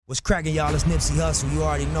What's cracking, y'all? It's Nipsey Hussle. You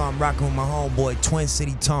already know I'm rocking with my homeboy, Twin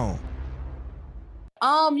City Tone.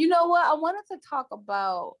 You know what? I wanted to talk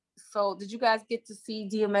about. So, did you guys get to see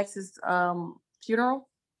DMX's funeral?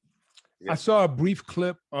 I saw a brief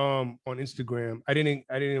clip on Instagram. I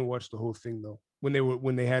didn't watch the whole thing though.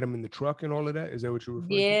 When they had him in the truck and all of that. Is that what you're referring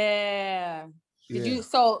to? Yeah. Did you?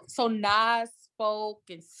 So Nas spoke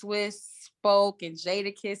and Swiss spoke and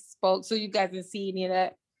Jadakiss spoke. So you guys didn't see any of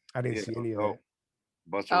that? I didn't see any of that.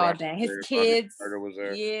 Oh dang, his kids.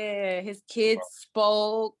 Yeah, his kids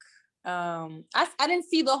spoke. I didn't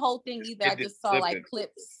see the whole thing either. I just saw like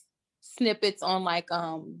snippets on like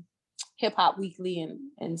Hip Hop Weekly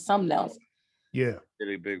and something else. Yeah.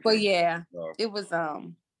 Really big. But yeah, it was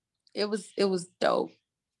dope.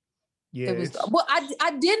 Yeah. It was dope. Well,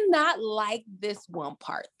 I did not like this one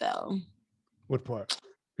part though. What part?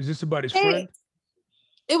 Is this about his friend?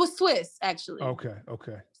 It was Swiss, actually. Okay.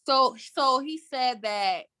 So he said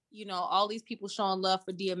that, you know, all these people showing love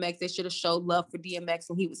for DMX, they should have showed love for DMX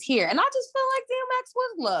when he was here. And I just felt like DMX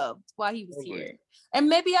was loved while he was here. And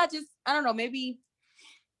maybe I don't know, maybe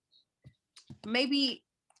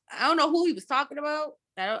I don't know who he was talking about.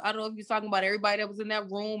 I don't know if he was talking about everybody that was in that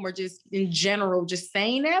room or just in general, just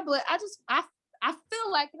saying that. But I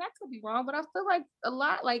feel like, and I could be wrong, but I feel like a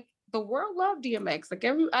lot, like the world loved DMX. Like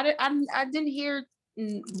I didn't hear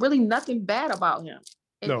really nothing bad about him.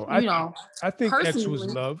 I think X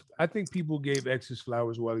was loved. I think people gave X his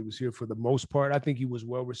flowers while he was here for the most part. I think he was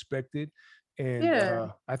well respected.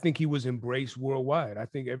 And I think he was embraced worldwide. I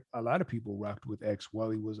think a lot of people rocked with X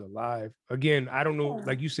while he was alive. Again, I don't know,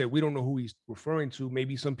 like you said, we don't know who he's referring to.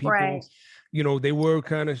 Maybe some people, you know, they were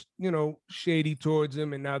kind of, you know, shady towards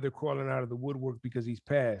him, and now they're crawling out of the woodwork because he's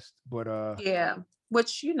passed. But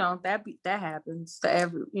which, you know, that happens to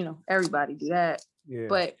everybody do that. Yeah.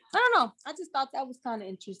 But I don't know. I just thought that was kind of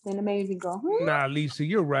interesting. It made me go, Nah, Lisa,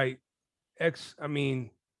 you're right. X, I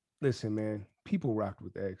mean, listen, man. People rocked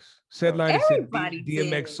with X. Said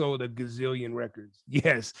DMX sold a gazillion records.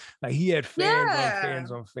 Yes, like he had fans on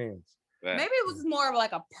fans on fans. Maybe it was more of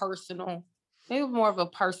like a personal. Maybe more of a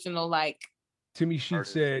personal like. Timmy Sheet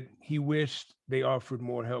said he wished they offered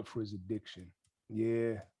more help for his addiction.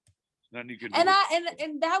 Yeah. And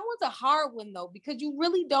that was a hard one though, because you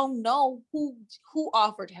really don't know who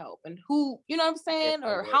offered help and who, you know what I'm saying,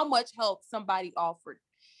 or how much help somebody offered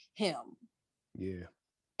him. Yeah.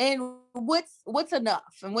 And what's enough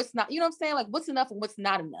and what's not, you know what I'm saying? Like what's enough and what's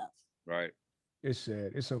not enough. Right. It's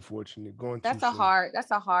sad. It's unfortunate. That's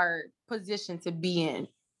a hard position to be in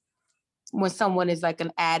when someone is like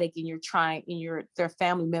an addict and you're their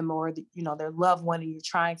family member or their loved one, and you're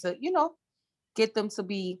trying to, get them to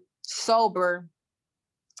be sober.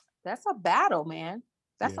 That's a battle, man.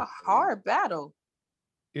 That's a hard battle.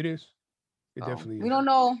 It is. It definitely is. We don't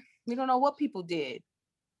know what people did.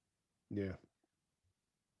 Yeah.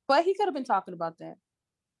 But he could have been talking about that.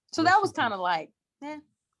 So that was kind of like,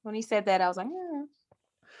 when he said that, I was like,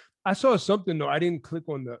 I saw something though. I didn't click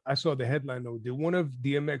on I saw the headline though. Did one of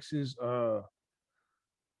DMX's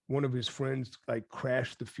one of his friends like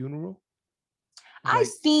crash the funeral? I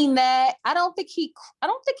seen that. I don't think he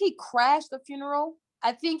crashed the funeral.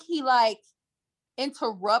 I think he like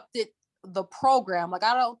interrupted the program. Like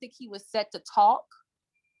I don't think he was set to talk.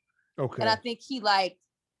 Okay. And I think he like,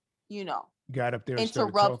 got up there and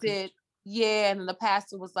interrupted. Yeah, and the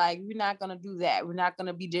pastor was like, "We're not gonna do that. We're not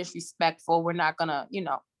gonna be disrespectful. We're not gonna,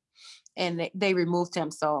 And they removed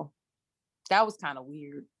him. So that was kind of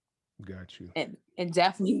weird. Got you. And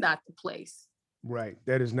definitely not the place. Right.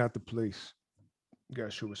 That is not the place.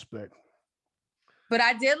 Got your respect. But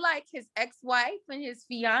I did like his ex-wife and his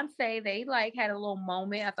fiance. They like had a little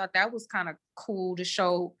moment. I thought that was kind of cool to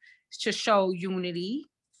show unity.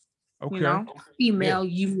 Okay. Female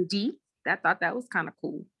unity. I thought that was kind of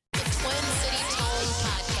cool.